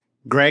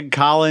Greg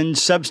Collins,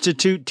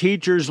 Substitute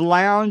Teachers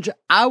Lounge.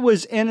 I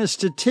was in a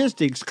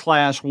statistics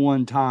class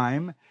one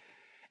time,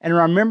 and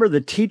I remember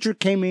the teacher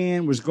came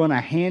in, was going to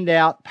hand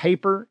out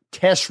paper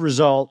test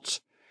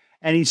results,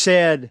 and he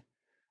said,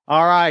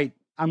 all right,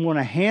 I'm going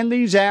to hand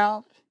these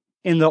out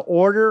in the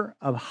order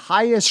of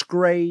highest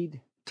grade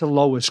to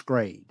lowest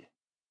grade.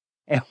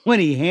 And when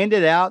he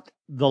handed out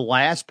the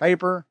last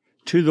paper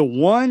to the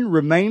one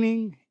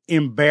remaining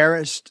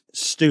embarrassed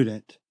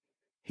student,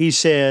 he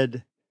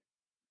said,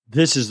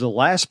 this is the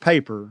last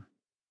paper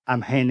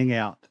I'm handing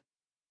out.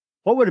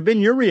 What would have been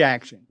your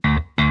reaction?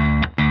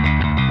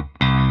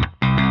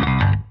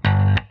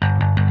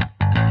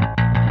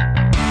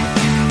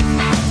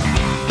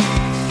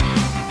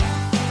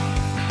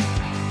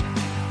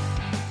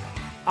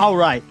 All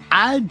right,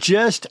 I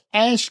just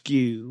asked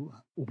you,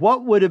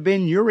 what would have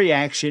been your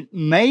reaction?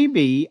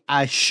 Maybe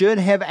I should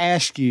have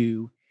asked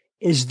you,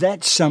 is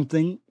that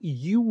something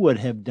you would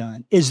have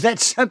done? Is that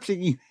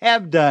something you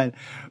have done?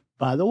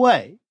 By the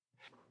way,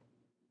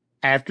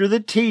 after the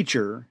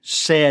teacher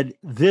said,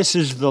 this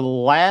is the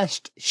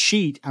last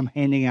sheet I'm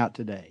handing out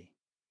today,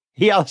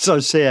 he also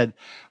said,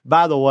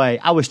 by the way,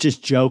 I was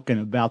just joking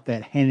about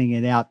that handing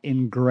it out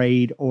in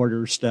grade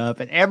order stuff.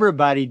 And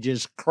everybody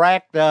just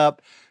cracked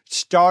up,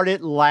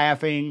 started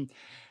laughing.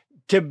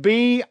 To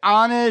be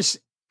honest,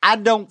 I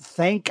don't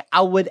think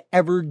I would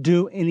ever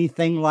do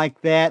anything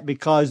like that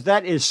because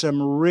that is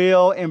some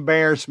real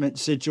embarrassment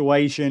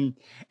situation.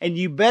 And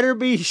you better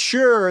be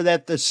sure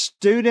that the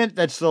student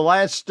that's the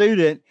last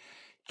student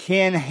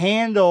can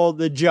handle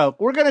the joke.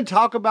 We're going to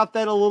talk about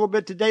that a little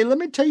bit today. Let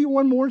me tell you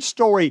one more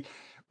story,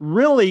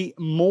 really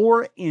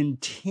more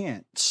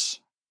intense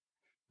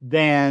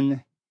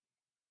than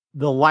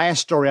the last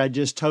story I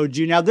just told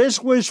you. Now,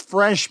 this was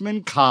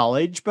freshman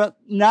college, but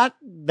not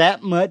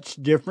that much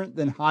different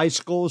than high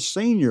school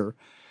senior.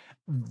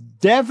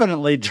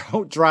 Definitely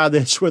don't try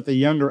this with a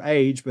younger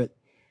age, but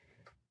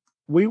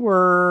it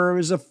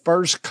was the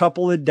first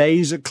couple of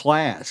days of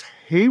class.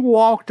 He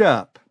walked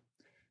up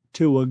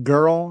to a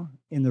girl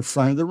in the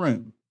front of the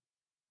room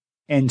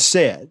and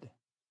said,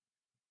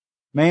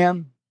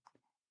 ma'am,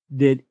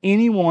 did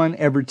anyone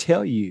ever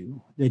tell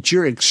you that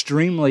you're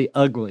extremely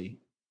ugly?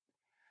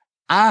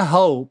 I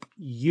hope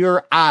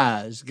your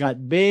eyes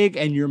got big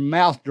and your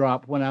mouth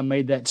dropped when I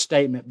made that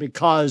statement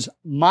because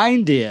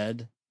mine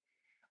did.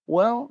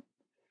 Well,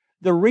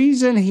 the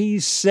reason he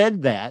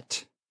said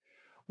that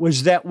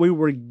was that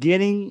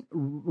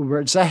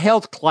it's a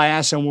health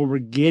class and we were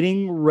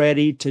getting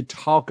ready to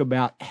talk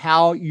about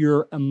how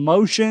your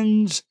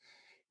emotions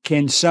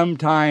can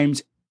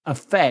sometimes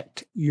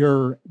affect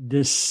your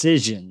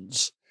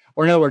decisions.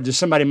 Or in other words, if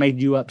somebody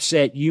made you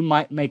upset, you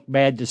might make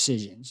bad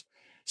decisions.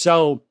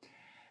 So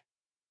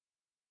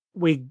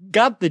we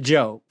got the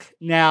joke.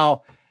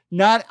 Now,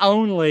 not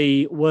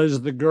only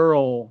was the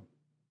girl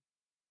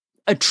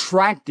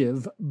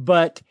attractive,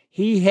 but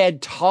he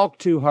had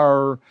talked to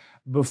her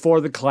before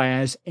the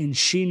class, and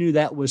she knew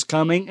that was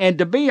coming. And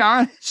to be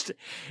honest,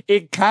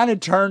 it kind of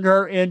turned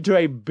her into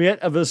a bit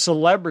of a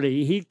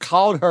celebrity. He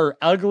called her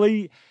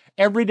ugly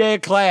every day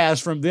of class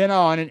from then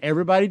on, and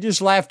everybody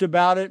just laughed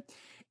about it.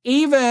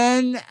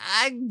 Even,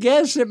 I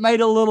guess it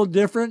made a little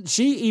difference.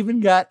 She even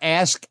got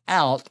asked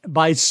out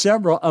by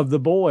several of the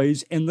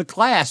boys in the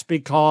class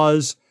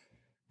because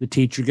the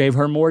teacher gave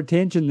her more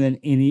attention than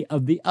any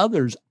of the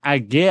others, I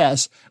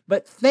guess.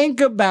 But think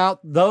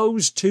about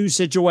those two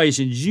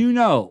situations. You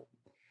know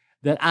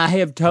that I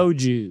have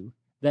told you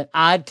that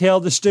I tell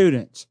the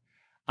students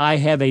I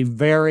have a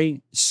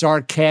very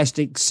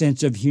sarcastic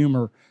sense of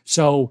humor.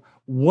 So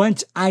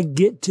once I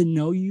get to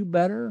know you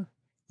better,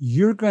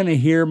 you're going to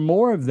hear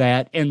more of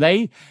that. And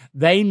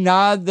they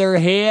nod their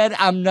head.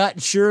 I'm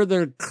not sure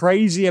they're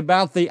crazy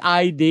about the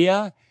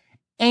idea.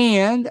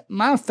 And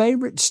my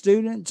favorite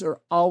students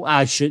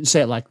I shouldn't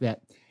say it like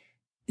that.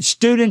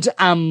 Students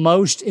I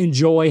most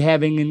enjoy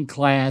having in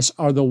class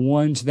are the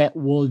ones that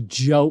will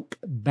joke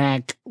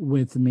back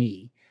with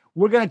me.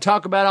 We're going to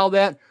talk about all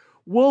that.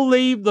 We'll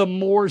leave the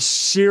more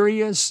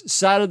serious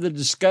side of the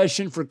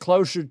discussion for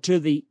closer to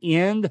the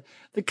end,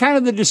 the kind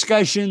of the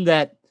discussion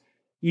that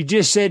you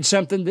just said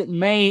something that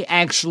may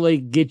actually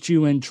get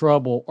you in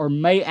trouble or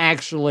may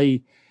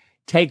actually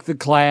take the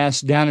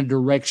class down a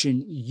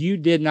direction you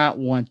did not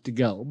want to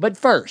go. But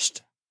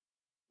first,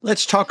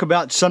 let's talk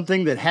about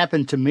something that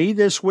happened to me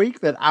this week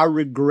that I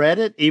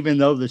regretted, even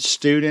though the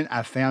student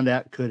I found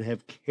out could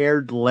have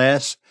cared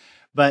less.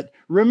 But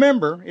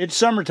remember, it's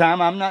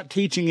summertime. I'm not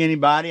teaching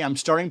anybody. I'm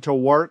starting to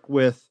work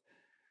with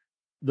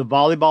the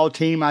volleyball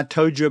team I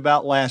told you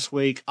about last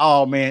week.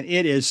 Oh, man,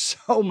 it is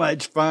so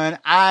much fun.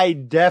 I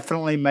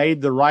definitely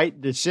made the right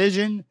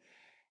decision.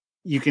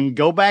 You can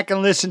go back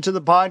and listen to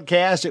the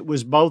podcast. It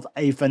was both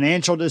a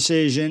financial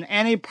decision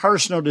and a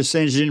personal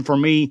decision for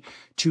me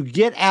to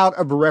get out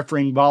of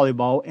refereeing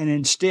volleyball and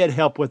instead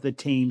help with the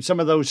team. Some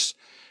of those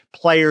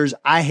players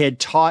I had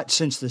taught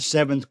since the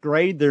 7th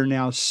grade, they're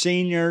now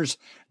seniors.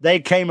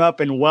 They came up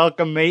and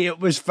welcomed me. It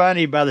was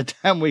funny by the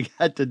time we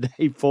got to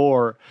day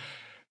 4.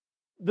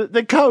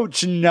 The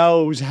coach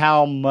knows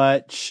how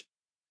much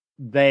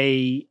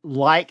They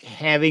like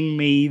having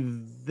me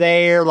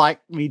there,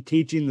 like me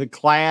teaching the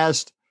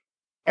class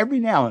every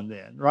now and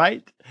then,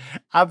 right?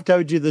 I've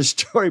told you the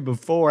story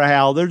before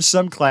how there's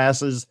some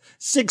classes,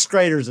 sixth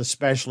graders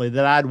especially,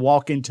 that I'd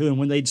walk into, and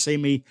when they'd see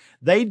me,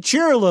 they'd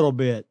cheer a little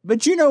bit.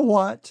 But you know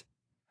what?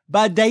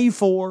 By day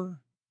 4,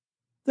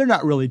 they're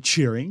not really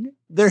cheering.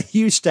 They're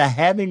used to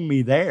having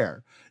me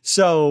there.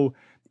 So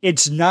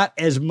it's not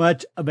as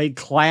much of a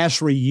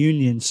class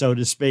reunion, so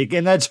to speak.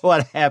 And that's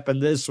what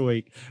happened this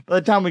week. By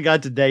the time we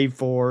got to day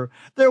 4,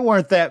 there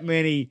weren't that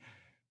many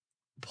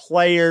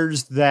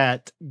players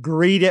that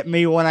greeted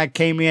me when I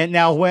came in.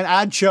 Now, when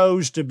I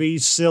chose to be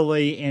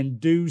silly and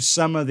do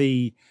some of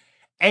the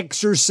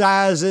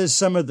exercises,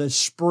 some of the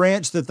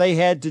sprints that they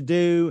had to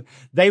do,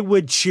 they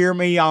would cheer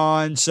me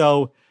on.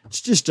 So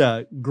it's just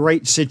a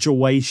great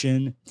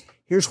situation.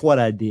 Here's what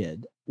I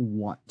did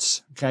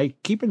once. Okay.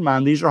 Keep in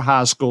mind, these are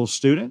high school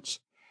students,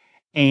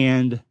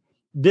 and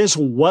this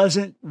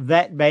wasn't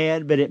that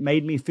bad, but it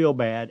made me feel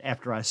bad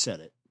after I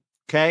said it.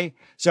 Okay.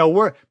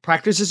 So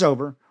practice is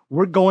over.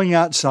 We're going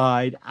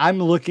outside. I'm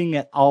looking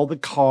at all the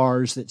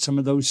cars that some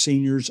of those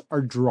seniors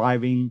are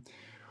driving.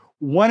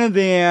 One of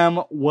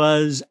them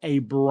was a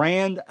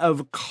brand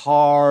of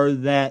car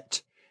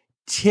that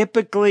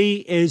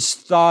typically is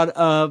thought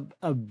of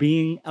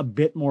being a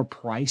bit more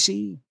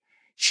pricey.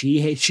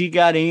 She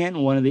got in.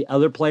 One of the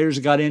other players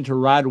got in to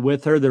ride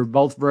with her. They're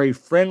both very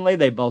friendly.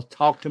 They both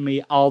talk to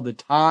me all the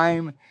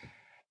time.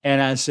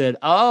 And I said,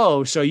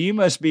 "Oh, so you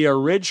must be a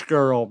rich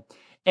girl."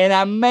 And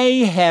I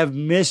may have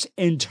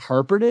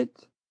misinterpreted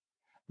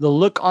the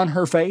look on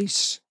her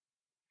face,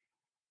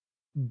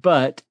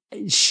 but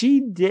she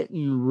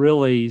didn't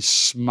really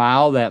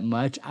smile that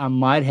much. I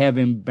might have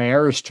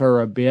embarrassed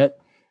her a bit.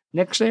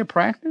 Next day of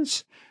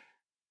practice,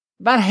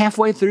 about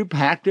halfway through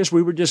practice,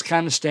 we were just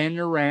kind of standing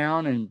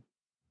around, and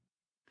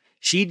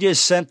she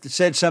just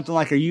said something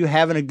like, "Are you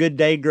having a good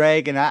day,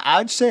 Greg?" And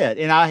I'd said,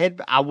 and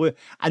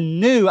I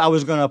knew I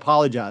was going to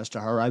apologize to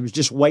her. I was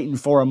just waiting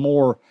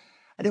for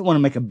I didn't want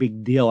to make a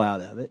big deal out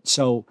of it.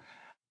 So,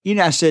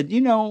 I said,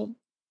 I'm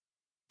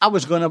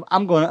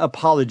going to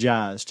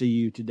apologize to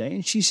you today.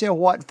 And she said,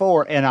 "What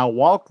for?" And I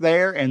walked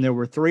there, and there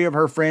were 3 of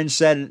her friends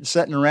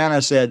sitting around.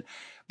 I said,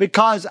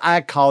 "Because I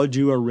called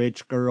you a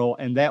rich girl,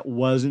 and that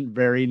wasn't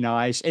very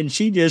nice." And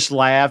she just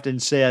laughed and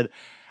said,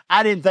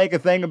 "I didn't think a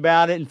thing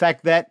about it. In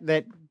fact,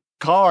 that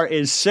car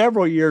is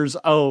several years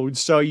old,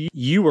 so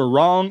you were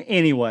wrong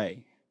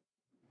anyway."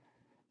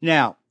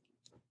 Now,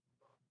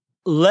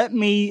 let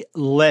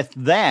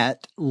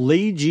that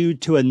lead you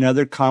to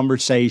another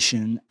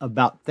conversation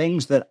about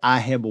things that I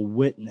have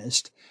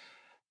witnessed.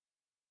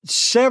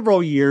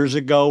 Several years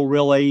ago,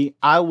 really,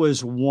 I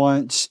was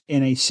once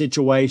in a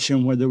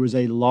situation where there was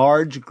a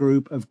large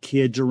group of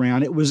kids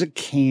around. It was a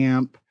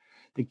camp.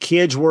 The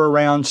kids were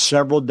around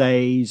several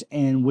days,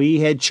 and we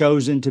had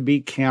chosen to be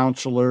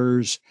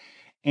counselors.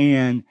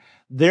 And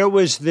there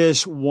was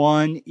this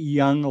one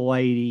young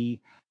lady.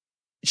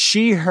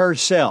 She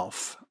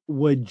herself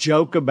would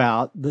joke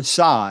about the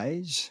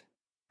size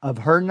of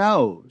her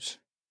nose.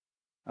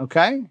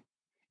 Okay?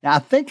 Now, I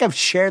think I've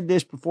shared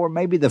this before,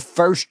 maybe the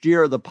first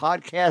year of the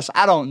podcast.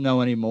 I don't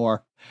know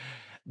anymore.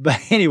 But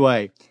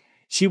anyway,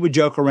 she would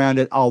joke around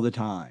it all the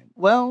time.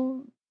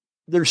 Well,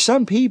 there's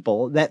some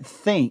people that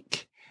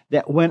think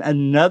that when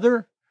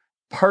another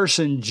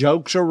person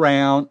jokes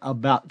around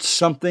about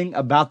something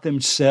about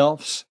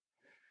themselves,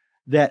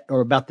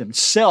 or about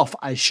themselves,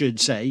 I should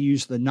say,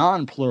 use the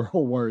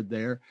non-plural word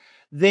there,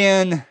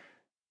 then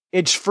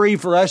it's free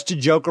for us to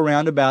joke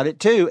around about it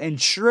too. And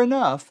sure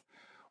enough,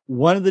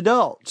 one of the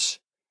adults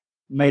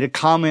made a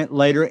comment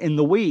later in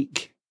the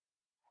week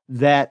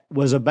that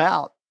was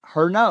about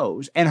her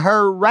nose. And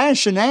her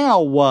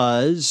rationale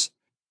was,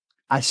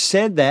 "I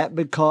said that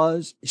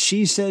because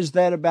she says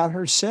that about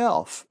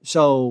herself.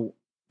 So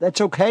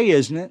that's okay,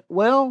 isn't it?"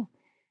 Well,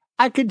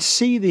 I could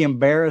see the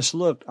embarrassed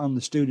look on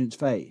the student's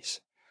face.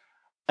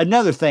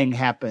 Another thing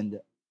happened.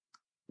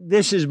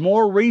 This is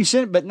more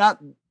recent, but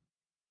not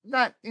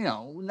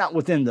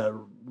within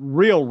the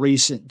real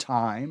recent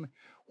time,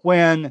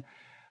 when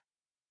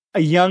a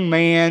young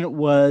man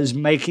was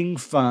making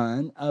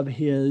fun of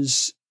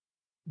his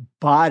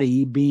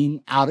body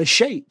being out of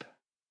shape.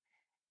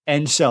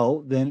 And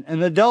so then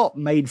an adult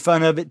made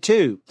fun of it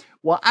too.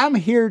 Well, I'm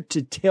here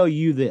to tell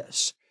you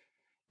this.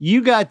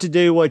 You got to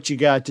do what you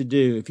got to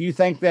do. If you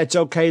think that's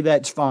okay,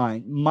 that's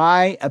fine.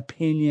 My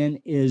opinion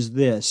is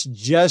this: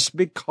 just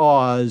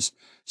because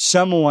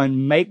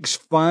someone makes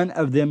fun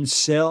of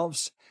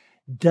themselves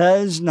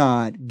does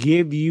not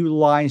give you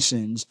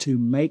license to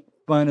make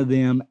fun of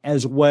them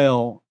as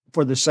well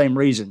for the same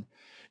reason.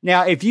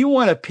 Now, if you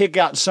want to pick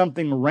out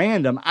something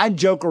random, I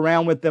joke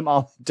around with them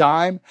all the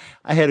time.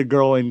 I had a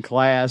girl in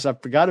class. I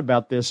forgot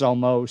about this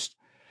almost.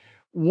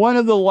 One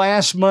of the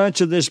last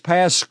months of this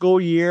past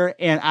school year,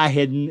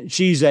 and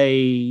she's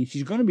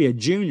going to be a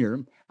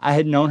junior. I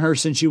had known her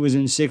since she was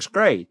in 6th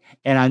grade,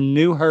 and I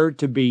knew her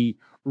to be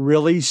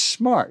really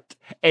smart.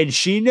 And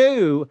she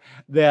knew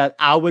that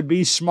I would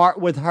be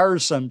smart with her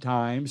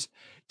sometimes.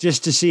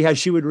 just to see how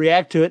she would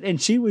react to it.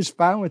 And she was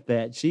fine with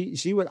that.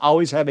 She would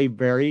always have a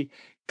very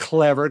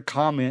clever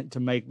comment to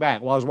make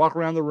back. Well, I was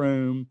walking around the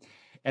room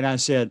and I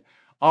said,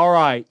 all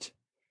right,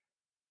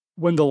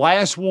 when the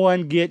last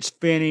one gets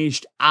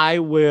finished, I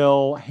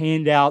will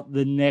hand out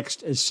the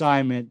next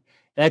assignment.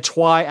 That's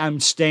why I'm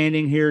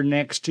standing here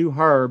next to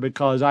her,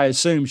 because I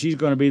assume she's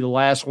going to be the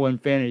last one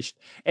finished.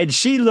 And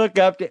she looked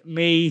up at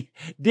me,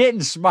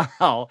 didn't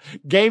smile,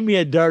 gave me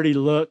a dirty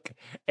look,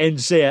 and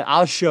said,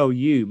 I'll show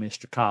you,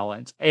 Mr.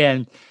 Collins.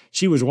 And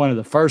she was one of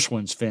the first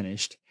ones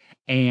finished.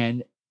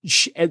 And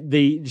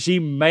she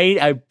made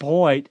a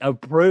point of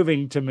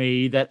proving to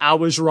me that I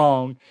was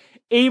wrong,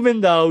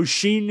 even though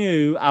she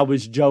knew I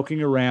was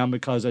joking around,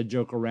 because I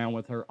joke around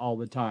with her all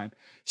the time.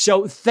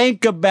 So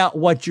think about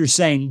what you're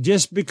saying.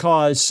 Just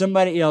because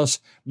somebody else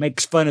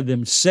makes fun of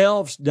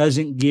themselves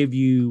doesn't give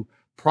you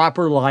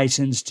proper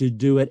license to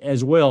do it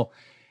as well.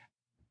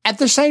 At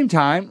the same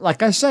time,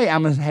 like I say,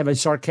 I'm going to have a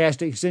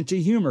sarcastic sense of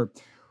humor.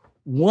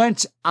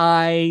 Once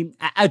I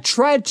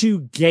try to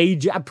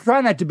gauge, I try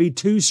not to be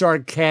too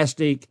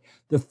sarcastic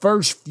the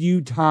first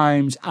few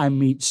times I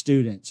meet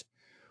students.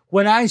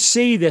 When I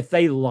see that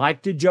they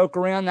like to joke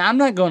around, now I'm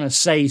not going to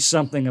say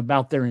something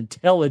about their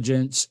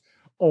intelligence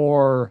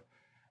or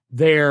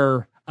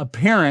their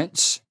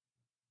appearance,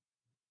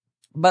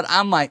 but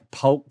I might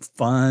poke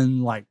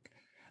fun, like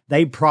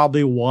they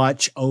probably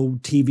watch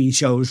old TV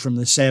shows from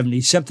the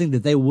 70s, something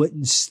that they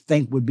wouldn't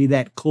think would be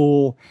that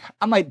cool.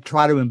 I might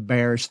try to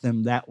embarrass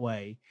them that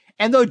way,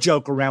 and they'll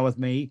joke around with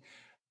me.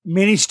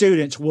 Many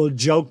students will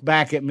joke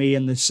back at me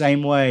in the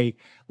same way,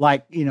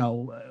 like,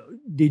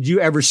 did you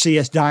ever see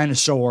a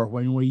dinosaur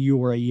when you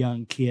were a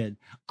young kid?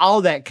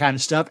 All that kind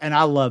of stuff, and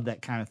I love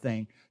that kind of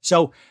thing.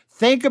 So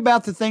think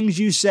about the things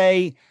you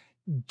say.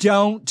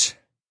 Don't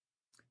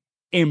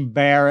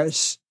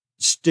embarrass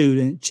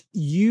students.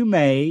 You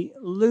may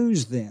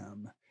lose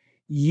them.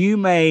 You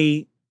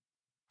may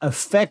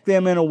affect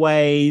them in a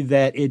way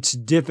that it's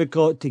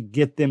difficult to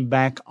get them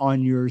back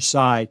on your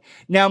side.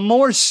 Now,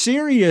 more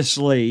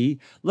seriously,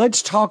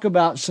 let's talk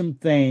about some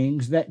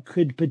things that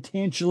could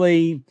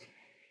potentially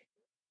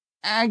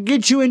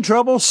get you in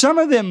trouble. Some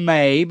of them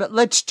may, but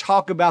let's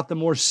talk about the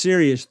more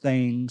serious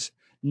things,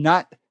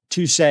 not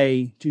to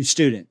say to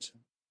students.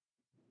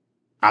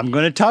 I'm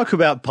going to talk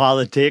about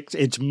politics.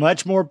 It's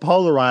much more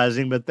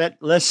polarizing, but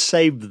let's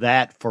save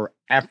that for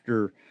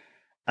after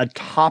a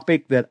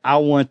topic that I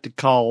want to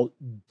call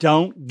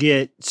 "Don't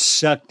Get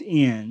Sucked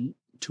In"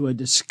 to a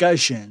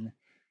discussion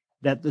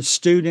that the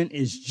student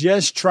is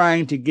just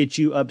trying to get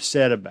you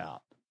upset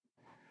about.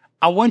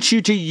 I want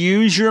you to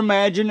use your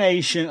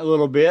imagination a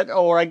little bit,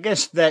 or I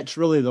guess that's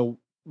really the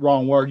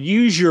wrong word.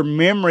 Use your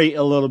memory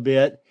a little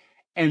bit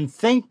and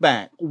think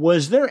back.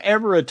 Was there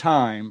ever a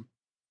time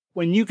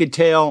when you could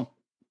tell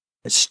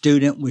a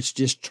student was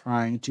just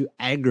trying to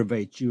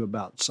aggravate you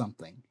about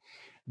something?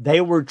 They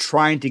were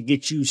trying to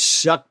get you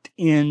sucked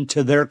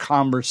into their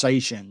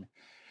conversation.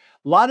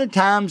 A lot of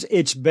times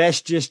it's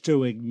best just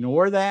to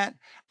ignore that.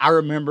 I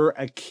remember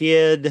a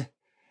kid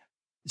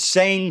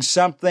saying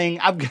something.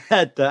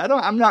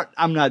 I'm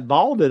not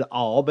bald at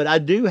all, but I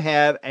do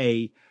have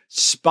a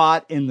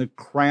spot in the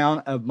crown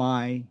of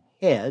my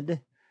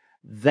head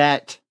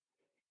that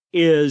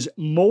is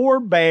more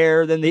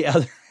bare than the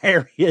other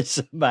areas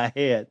of my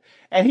head.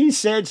 And he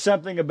said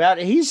something about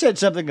it. He said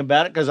something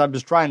about it because I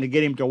was trying to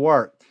get him to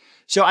work.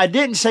 So I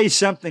didn't say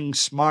something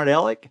smart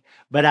aleck,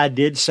 but I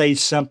did say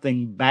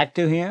something back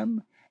to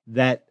him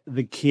that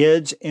the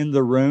kids in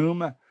the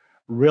room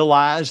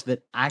realized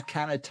that I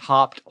kind of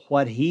topped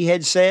what he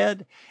had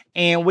said.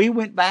 And we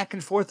went back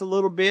and forth a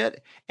little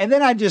bit. And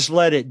then I just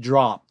let it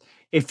drop.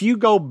 If you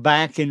go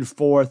back and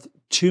forth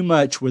too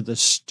much with a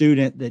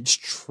student that's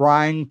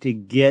trying to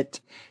get,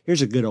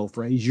 here's a good old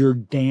phrase, your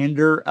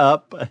dander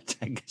up,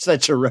 I guess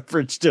that's a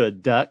reference to a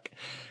duck,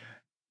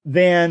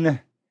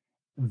 then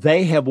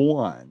they have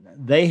won.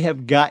 They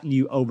have gotten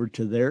you over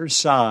to their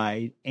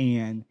side,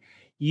 and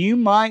you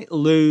might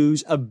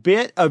lose a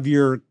bit of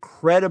your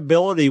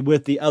credibility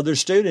with the other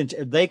students.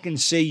 If they can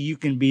see you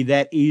can be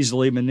that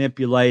easily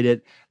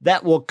manipulated,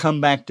 that will come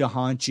back to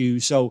haunt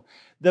you. So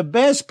the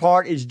best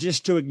part is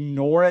just to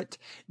ignore it.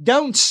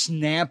 Don't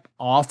snap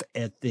off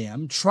at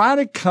them. Try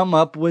to come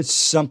up with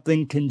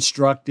something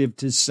constructive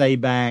to say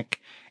back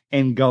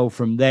and go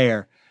from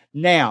there.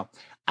 Now,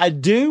 I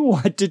do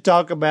want to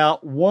talk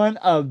about one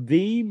of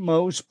the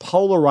most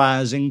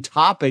polarizing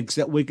topics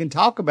that we can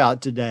talk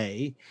about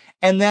today,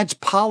 and that's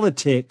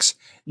politics.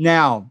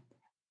 Now,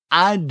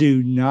 I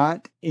do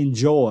not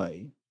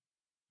enjoy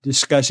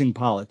discussing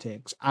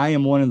politics. I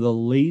am one of the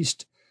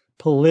least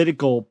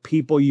political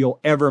people you'll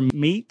ever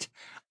meet.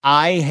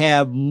 I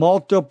have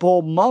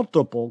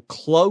multiple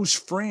close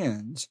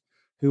friends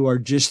who are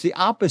just the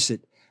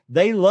opposite.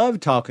 They love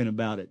talking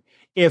about it.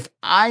 If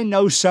I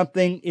know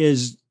something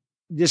is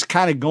just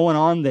kind of going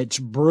on that's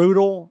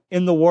brutal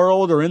in the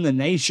world or in the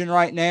nation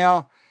right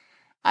now,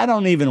 I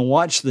don't even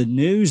watch the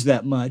news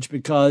that much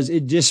because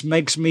it just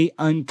makes me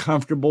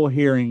uncomfortable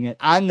hearing it.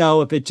 I know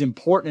if it's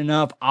important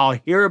enough, I'll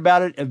hear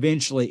about it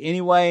eventually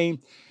anyway.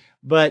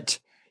 But,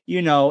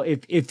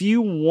 if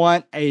you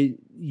want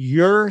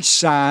your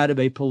side of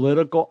a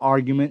political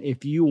argument,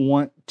 if you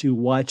want to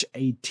watch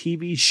a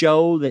TV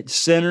show that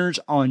centers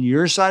on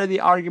your side of the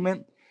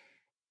argument,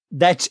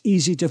 that's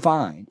easy to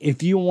find.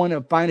 If you want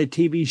to find a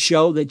TV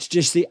show that's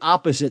just the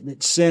opposite,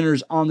 that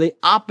centers on the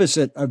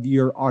opposite of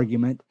your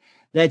argument,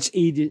 that's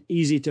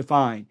easy to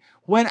find.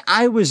 When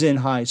I was in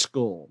high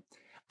school,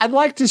 I'd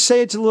like to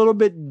say it's a little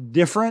bit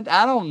different.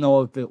 I don't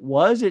know if it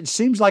was. It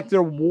seems like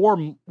there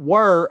were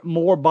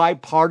more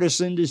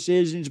bipartisan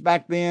decisions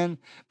back then,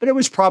 but it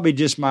was probably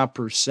just my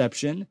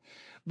perception.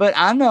 But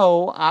I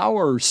know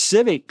our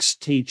civics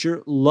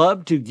teacher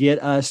loved to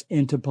get us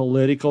into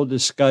political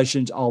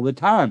discussions all the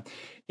time.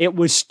 It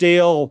was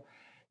still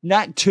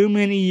not too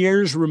many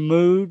years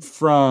removed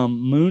from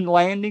moon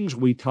landings.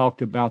 We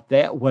talked about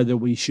that, whether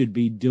we should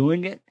be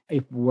doing it.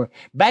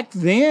 Back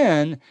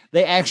then,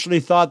 they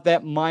actually thought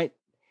that might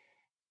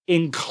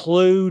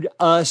include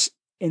us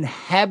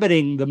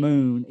inhabiting the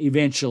moon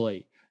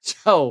eventually.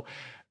 So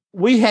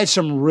we had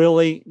some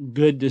really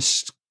good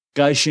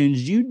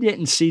discussions. You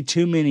didn't see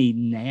too many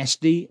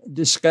nasty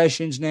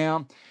discussions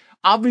now.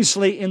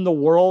 Obviously, in the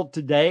world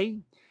today,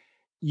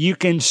 you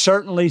can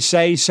certainly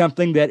say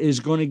something that is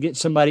going to get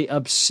somebody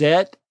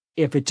upset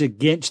if it's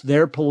against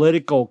their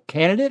political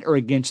candidate or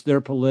against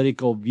their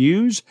political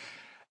views.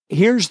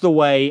 Here's the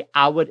way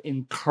I would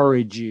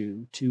encourage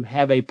you to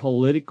have a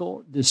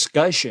political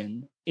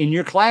discussion in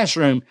your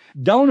classroom.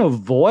 Don't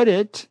avoid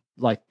it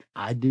like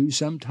I do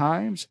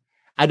sometimes.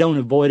 I don't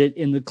avoid it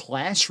in the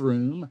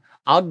classroom.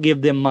 I'll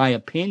give them my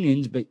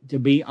opinions, but to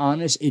be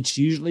honest, it's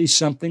usually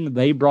something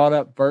they brought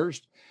up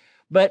first.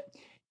 But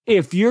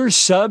if your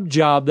sub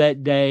job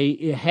that day,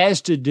 it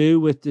has to do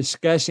with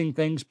discussing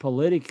things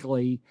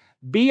politically,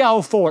 be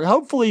all for it.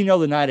 Hopefully you know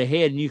the night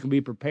ahead and you can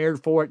be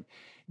prepared for it.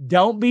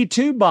 Don't be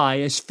too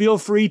biased. Feel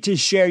free to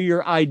share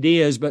your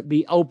ideas, but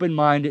be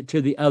open-minded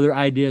to the other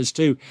ideas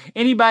too.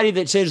 Anybody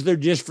that says they're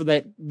just for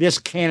this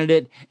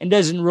candidate and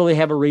doesn't really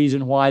have a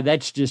reason why,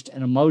 that's just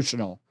an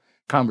emotional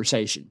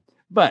conversation.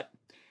 But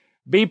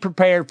be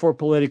prepared for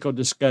political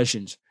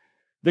discussions.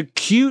 The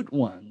cute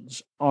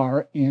ones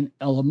are in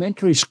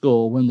elementary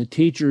school when the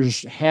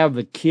teachers have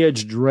the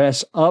kids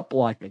dress up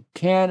like a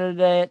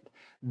candidate.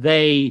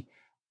 They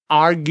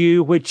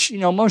argue, which,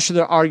 most of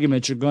their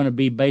arguments are going to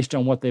be based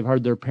on what they've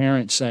heard their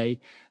parents say.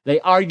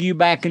 They argue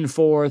back and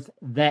forth,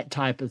 that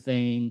type of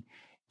thing.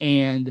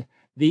 And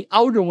the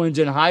older ones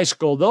in high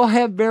school, they'll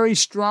have very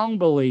strong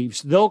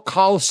beliefs. They'll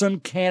call some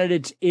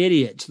candidates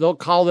idiots. They'll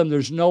call them,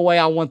 there's no way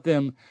I want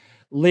them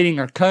leading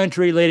our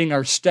country, leading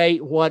our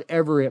state,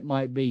 whatever it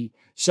might be.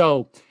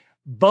 So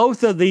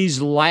both of these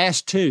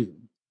last two,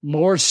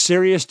 more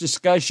serious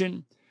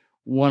discussion,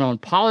 one on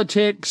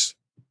politics,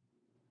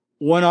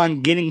 one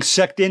on getting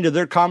sucked into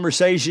their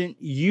conversation.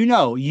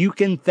 You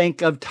can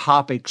think of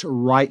topics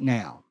right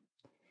now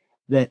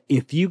that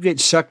if you get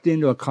sucked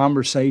into a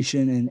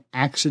conversation and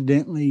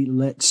accidentally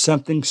let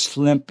something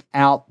slip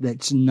out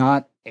that's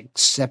not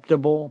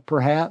acceptable,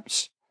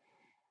 perhaps,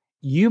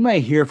 you may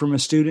hear from a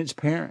student's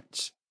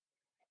parents.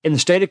 In the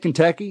state of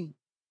Kentucky,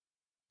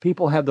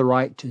 people have the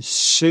right to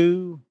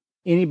sue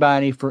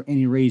anybody for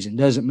any reason.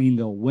 Doesn't mean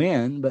they'll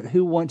win, but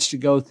who wants to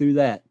go through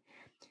that?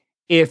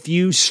 If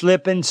you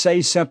slip and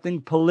say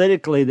something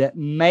politically that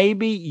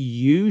maybe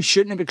you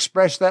shouldn't have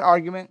expressed that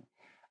argument,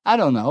 I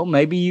don't know,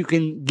 maybe you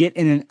can get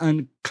in an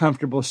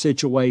uncomfortable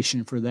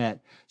situation for that.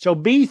 So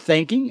be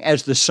thinking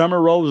as the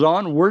summer rolls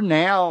on.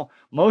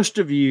 Most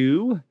of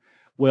you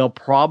will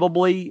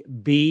probably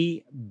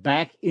be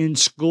back in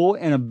school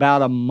in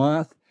about a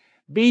month.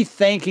 Be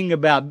thinking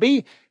about,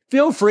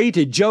 feel free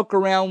to joke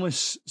around with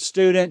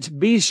students,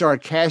 be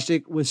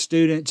sarcastic with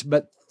students,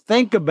 but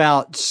think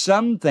about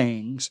some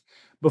things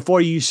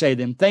before you say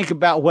them. Think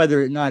about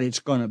whether or not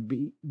it's going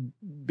to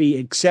be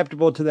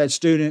acceptable to that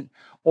student,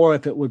 or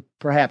if it would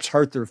perhaps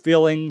hurt their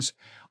feelings,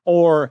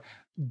 or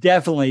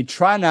definitely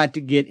try not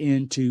to get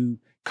into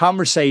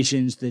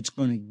conversations that's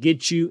going to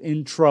get you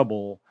in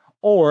trouble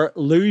or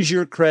lose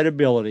your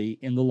credibility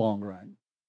in the long run.